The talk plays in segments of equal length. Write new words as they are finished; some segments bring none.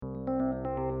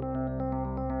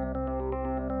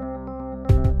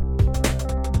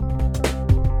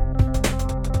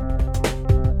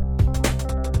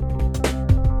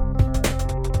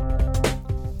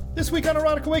This week on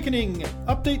Erotic Awakening,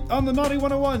 update on the Naughty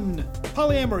 101,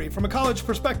 polyamory from a college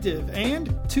perspective,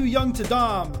 and too young to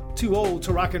dom, too old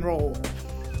to rock and roll.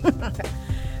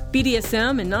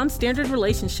 BDSM and non-standard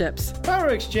relationships. Power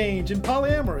exchange and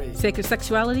polyamory. Sacred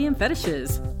sexuality and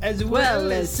fetishes. As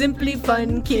well as simply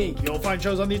fun kink. You'll find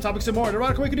shows on these topics and more at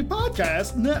Erotic Awakening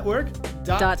Podcast Network.com.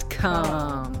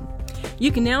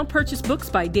 You can now purchase books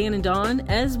by Dan and Dawn,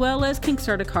 as well as Kink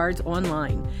Starter cards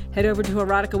online. Head over to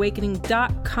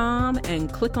eroticawakening.com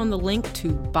and click on the link to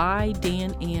buy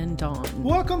Dan and Dawn.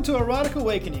 Welcome to Erotic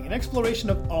Awakening, an exploration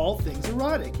of all things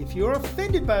erotic. If you're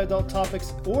offended by adult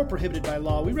topics or prohibited by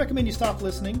law, we recommend you stop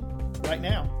listening right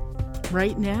now.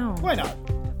 Right now. Why not?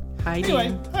 Hi, anyway,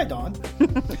 Dan. Hi, Dawn.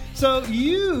 So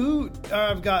you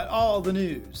have got all the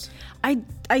news.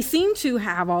 I seem to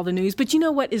have all the news, but you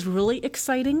know what is really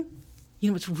exciting? You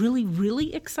know what's really,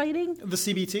 really exciting? The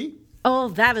CBT? Oh,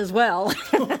 that as well.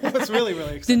 What's really,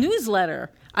 really exciting? The newsletter.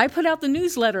 I put out the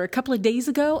newsletter a couple of days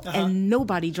ago, and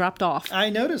nobody dropped off. I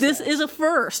noticed This that. is a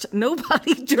first.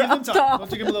 Nobody dropped Give them time. off. We'll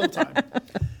give them a little time.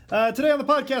 Today on the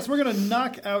podcast, we're going to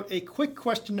knock out a quick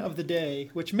question of the day,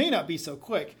 which may not be so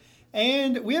quick.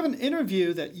 And we have an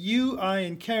interview that you, I,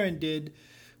 and Karen did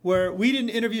where we didn't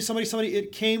interview somebody.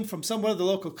 It came from one of the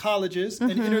local colleges and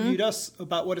interviewed us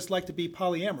about what it's like to be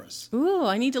polyamorous. Ooh,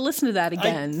 I need to listen to that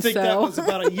again. I think that was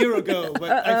about a year ago, but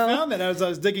I found that as I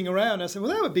was digging around. I said, well,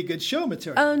 that would be good show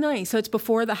material. Oh, nice. So it's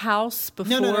before the house?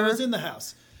 Before... No, it was in the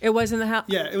house. It was in the house?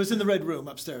 Yeah, it was in the red room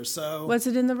upstairs. So was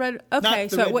it in the red? Okay, not the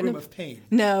so red it wouldn't room have... of pain.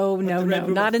 No,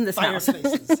 not in this house.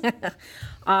 Fireplaces.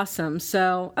 Awesome.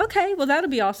 So, okay, well, that'll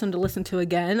be awesome to listen to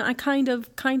again. I kind of,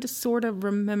 sort of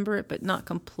remember it, but not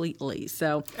completely.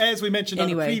 So, as we mentioned on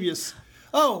the previous...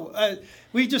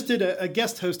 we just did a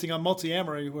guest hosting on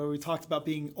Multiamory where we talked about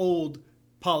being old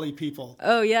poly people.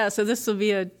 Oh, yeah, so this will be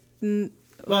a...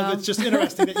 Well, it's just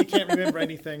interesting that you can't remember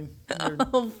anything.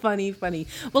 Oh, funny.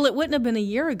 Well, it wouldn't have been a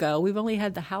year ago. We've only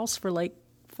had the house for like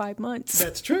 5 months.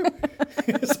 That's true.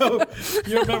 So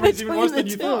your memory's even worse than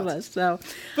you thought.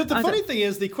 But the funny thing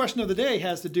is, the question of the day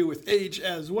has to do with age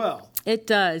as well. It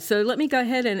does. So let me go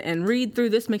ahead and read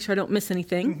through this, make sure I don't miss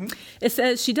anything. Mm-hmm. It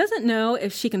says, she doesn't know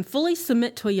if she can fully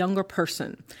submit to a younger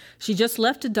person. She just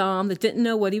left a dom that didn't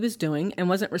know what he was doing and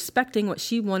wasn't respecting what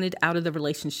she wanted out of the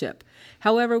relationship.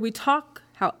 However, the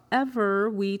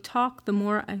more we talk, the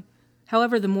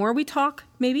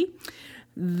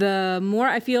more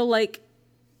I feel like...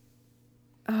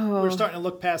 Oh. We're starting to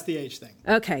look past the age thing.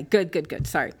 Okay, good.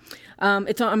 Sorry. I'm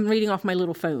reading off my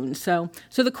little phone. So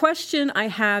the question I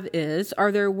have is,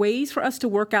 are there ways for us to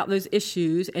work out those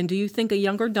issues, and do you think a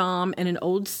younger dom and an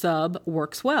old sub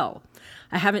works well?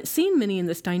 I haven't seen many in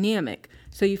this dynamic,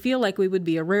 so you feel like we would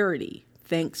be a rarity.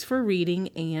 Thanks for reading,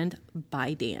 and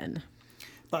bye, Dan.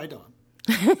 Bye, Dawn.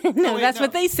 That's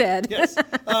what they said. Yes.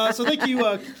 So thank you.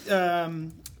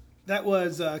 That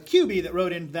was QB that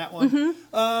wrote in that one.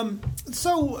 Mm-hmm.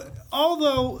 So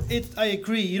although I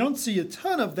agree, you don't see a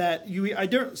ton of that. I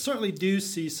certainly do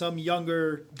see some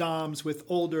younger doms with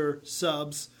older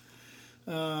subs.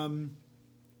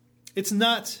 It's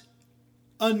not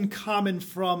uncommon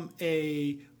from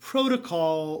a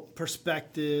protocol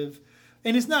perspective,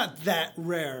 and it's not that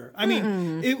rare. I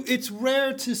mean, it's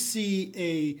rare to see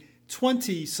a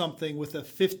 20-something with a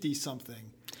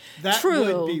 50-something. That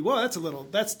would be,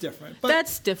 that's different.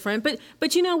 That's different.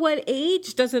 But you know what?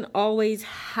 Age doesn't always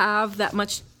have that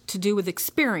much to do with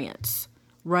experience,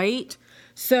 right?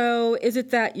 So is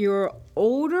it that you're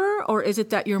older, or is it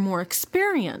that you're more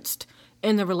experienced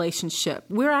in the relationship?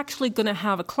 We're actually going to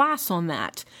have a class on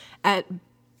that at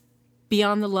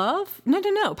Beyond the Love?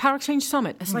 No. Power Exchange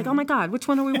Summit. It's like, oh my God, which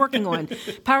one are we working on?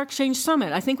 Power Exchange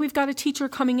Summit. I think we've got a teacher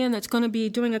coming in that's going to be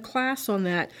doing a class on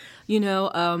that,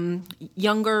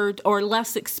 younger or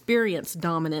less experienced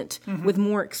dominant with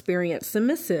more experienced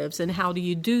submissives, and how do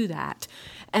you do that?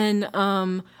 And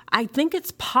I think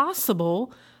it's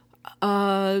possible.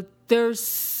 There's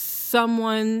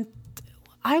someone,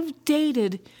 I've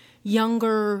dated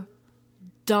younger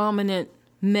dominant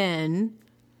men.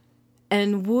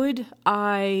 And would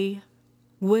I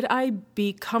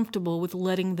be comfortable with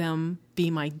letting them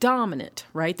be my dominant,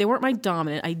 right? They weren't my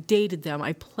dominant. I dated them.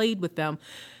 I played with them.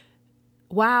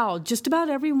 Wow, just about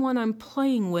everyone I'm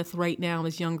playing with right now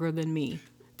is younger than me,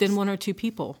 than one or two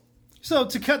people. So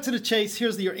to cut to the chase,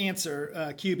 here's your answer,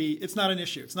 QB. It's not an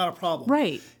issue. It's not a problem.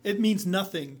 Right. It means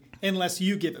nothing unless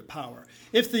you give it power.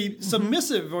 If the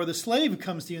submissive or the slave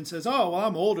comes to you and says, oh, well,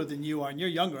 I'm older than you are and you're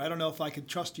younger, I don't know if I could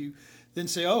trust you, then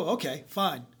say, oh, okay,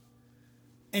 fine.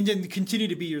 And then continue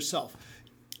to be yourself.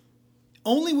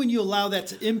 Only when you allow that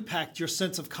to impact your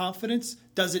sense of confidence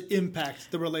does it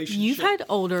impact the relationship. You've had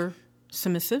older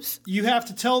submissives. You have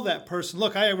to tell that person,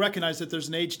 look, I recognize that there's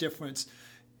an age difference.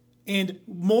 And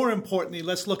more importantly,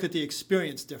 let's look at the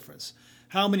experience difference.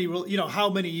 How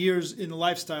many years in the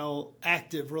lifestyle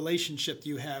active relationship do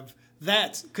you have?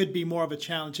 That could be more of a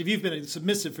challenge. If you've been a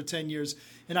submissive for 10 years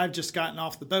and I've just gotten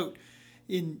off the boat,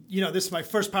 this is my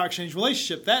first power exchange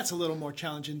relationship, that's a little more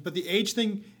challenging. But the age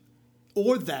thing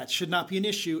or that should not be an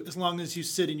issue as long as you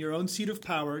sit in your own seat of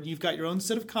power and you've got your own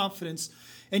set of confidence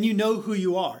and you know who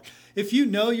you are. If you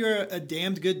know you're a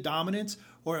damned good dominant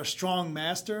or a strong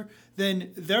master,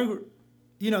 then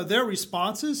their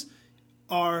responses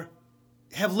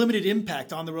have limited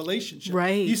impact on the relationship.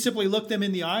 Right. You simply look them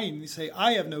in the eye and you say,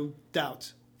 I have no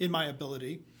doubt in my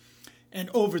ability. And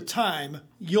over time,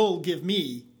 you'll give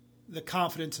me the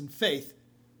confidence and faith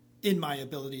in my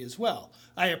ability as well.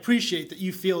 I appreciate that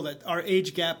you feel that our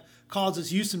age gap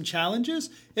causes you some challenges.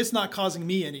 It's not causing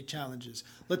me any challenges.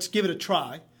 Let's give it a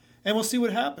try, and we'll see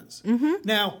what happens. Mm-hmm.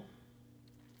 Now,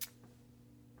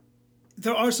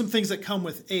 there are some things that come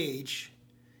with age,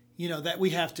 that we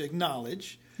have to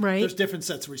acknowledge. Right. There's different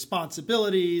sets of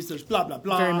responsibilities. There's blah, blah,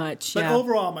 blah. Very much, But yeah.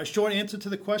 overall, my short answer to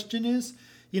the question is,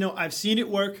 I've seen it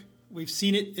work. We've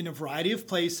seen it in a variety of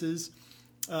places.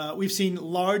 We've seen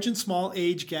large and small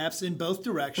age gaps in both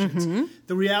directions. Mm-hmm.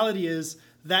 The reality is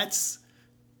that's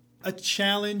a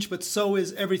challenge, but so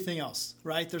is everything else,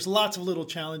 right? There's lots of little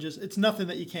challenges. It's nothing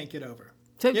that you can't get over.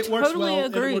 It works totally well,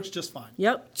 agree. and it works just fine.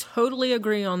 Yep, totally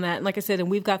agree on that. And like I said, and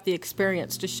we've got the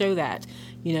experience to show that.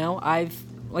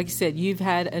 Like you said, you've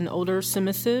had an older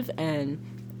submissive,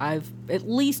 and I've at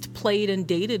least played and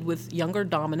dated with younger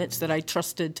dominants that I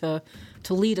trusted to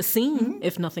lead a scene, mm-hmm.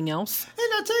 if nothing else.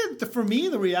 And I'll tell you, for me,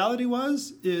 the reality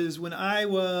is when I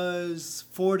was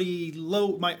 40,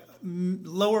 my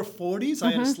lower 40s, mm-hmm.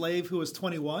 I had a slave who was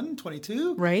 21,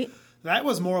 22. Right. That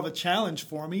was more of a challenge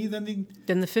for me than the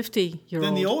 50-year-old.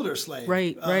 Than the older slave.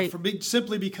 Right, right. For me,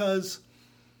 simply because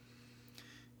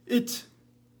the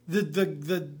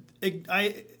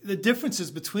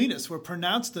differences between us were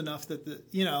pronounced enough that it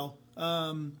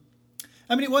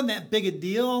wasn't that big a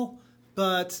deal,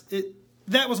 but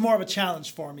that was more of a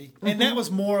challenge for me. And mm-hmm. that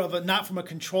was more of not from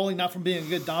being a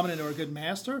good dominant or a good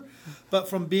master, but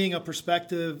from being a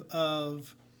perspective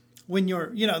of when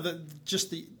you're,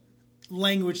 just the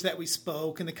language that we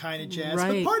spoke and the kind of jazz.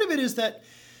 Right. But part of it is that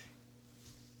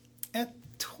at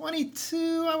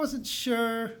 22, I wasn't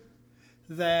sure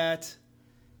that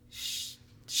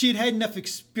she had enough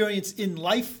experience in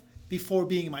life before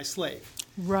being my slave.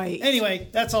 Right. Anyway,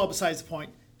 that's all besides the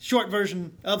point. Short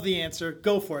version of the answer.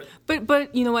 Go for it.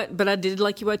 But you know what? But I did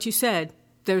like what you said.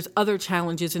 There's other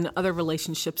challenges in other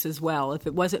relationships as well. If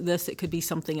it wasn't this, it could be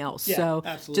something else. Yeah, so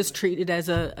absolutely. Just treat it as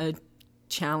a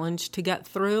challenge to get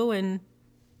through and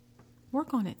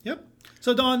work on it. Yep.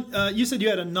 So, Dawn, you said you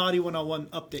had a Naughty 101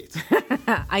 update.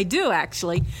 I do,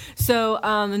 actually. So,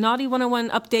 the Naughty 101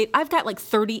 update, I've got like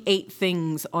 38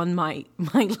 things on my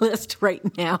list right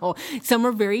now. Some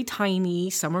are very tiny.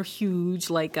 Some are huge,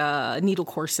 like a needle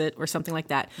corset or something like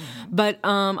that. Mm-hmm. But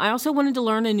I also wanted to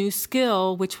learn a new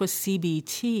skill, which was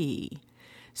CBT.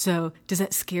 So, does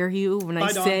that scare you when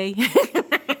I say...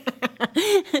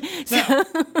 No,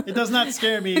 it does not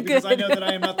scare me because I know that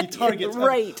I am not the target.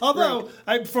 Right. Although,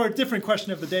 for a different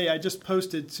question of the day, I just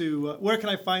posted to where can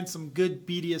I find some good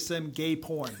BDSM gay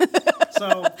porn?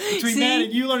 So between that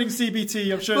and you learning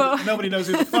CBT, I'm sure that nobody knows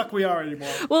who the fuck we are anymore.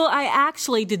 Well, I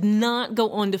actually did not go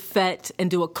on to FET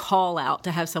and do a call out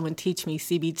to have someone teach me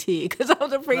CBT because I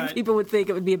was afraid people would think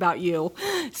it would be about you.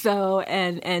 So,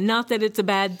 and not that it's a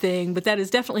bad thing, but that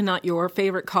is definitely not your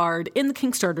favorite card in the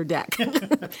Kickstarter deck.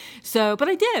 So, but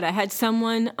I did. I had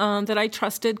someone that I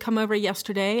trusted come over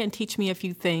yesterday and teach me a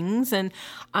few things, and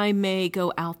I may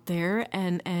go out there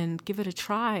and give it a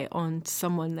try on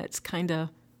someone that's kind of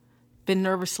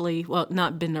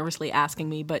not been nervously asking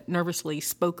me, but nervously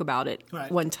spoke about it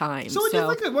one time. So what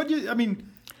do you think?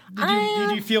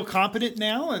 Did you feel competent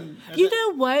now? And you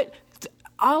know what?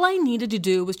 All I needed to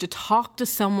do was to talk to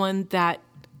someone that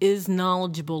is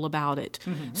knowledgeable about it.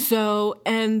 Mm-hmm. So,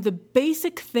 and the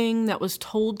basic thing that was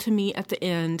told to me at the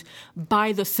end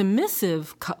by the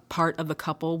submissive part of the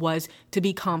couple was to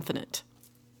be confident.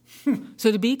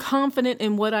 So to be confident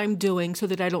in what I'm doing so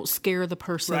that I don't scare the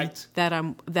person that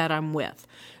I'm with.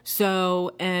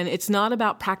 So, and it's not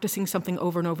about practicing something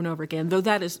over and over and over again, though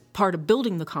that is part of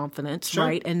building the confidence,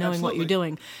 right? And knowing what you're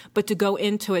doing. But to go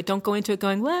into it, don't go into it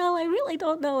going, well, I really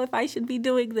don't know if I should be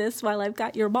doing this while I've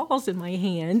got your balls in my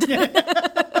hand.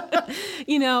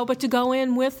 But to go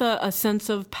in with a sense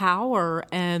of power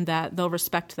and that they'll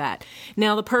respect that.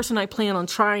 Now, the person I plan on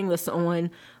trying this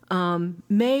on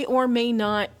may or may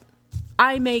not.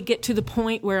 I may get to the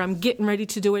point where I'm getting ready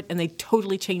to do it and they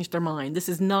totally change their mind. This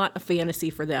is not a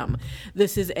fantasy for them.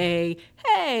 This is hey,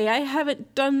 I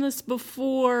haven't done this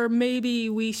before. Maybe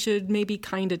we should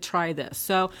kind of try this.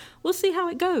 So we'll see how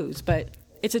it goes. But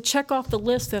it's a check off the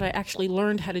list that I actually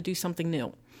learned how to do something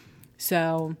new.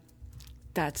 So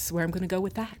that's where I'm going to go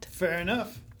with that. Fair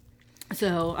enough.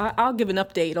 So I'll give an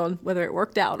update on whether it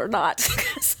worked out or not,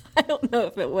 because I don't know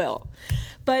if it will.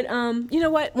 But you know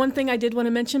what? One thing I did want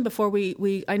to mention before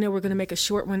I know we're going to make a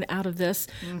short one out of this,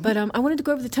 but I wanted to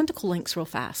go over the tentacle links real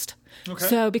fast. Okay.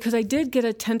 So because I did get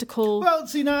a tentacle. Well,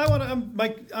 see, now I want to.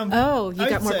 You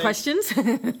got more questions?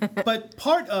 But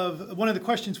part of one of the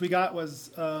questions we got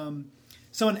was.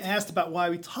 Someone asked about why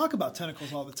we talk about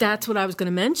tentacles all the time. That's what I was going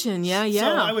to mention. Yeah. So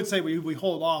I would say we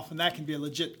hold off, and that can be a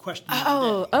legit question of the day.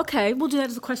 Oh, okay. We'll do that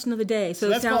as a question of the day. So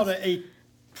that's called a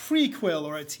prequel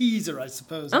or a teaser, I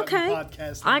suppose. Okay.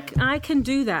 Podcast I can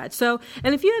do that. So,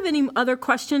 and if you have any other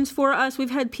questions for us,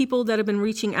 we've had people that have been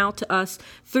reaching out to us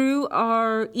through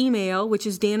our email, which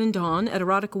is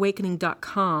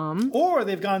DanandDawn@eroticawakening.com. Or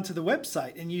they've gone to the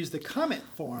website and used the comment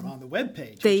form on the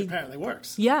webpage, which apparently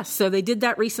works. Yes, so they did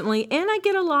that recently. And I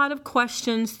get a lot of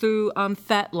questions through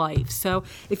FetLife. So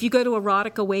if you go to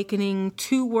Erotic Awakening,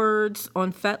 2 words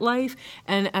on FetLife,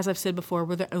 and as I've said before,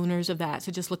 we're the owners of that.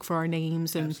 So just look for our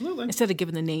names. And absolutely. Instead of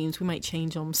giving the names, we might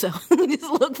change them. So we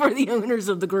just look for the owners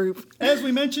of the group. As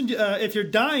we mentioned, if you're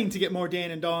dying to get more Dan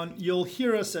and Dawn, you'll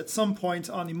hear us at some point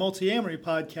on the Multi-Amory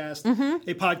podcast,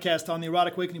 a podcast on the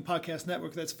Erotic Awakening Podcast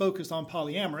Network that's focused on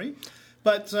polyamory.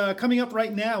 But coming up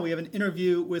right now, we have an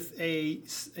interview with a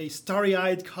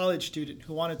starry-eyed college student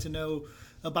who wanted to know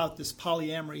about this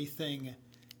polyamory thing.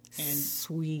 And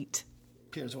sweet.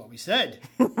 Here's what we said.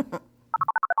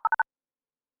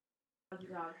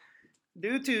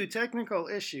 Due to technical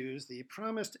issues, the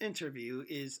promised interview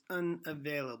is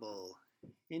unavailable.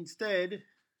 Instead,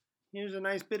 here's a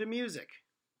nice bit of music.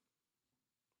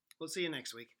 We'll see you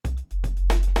next week.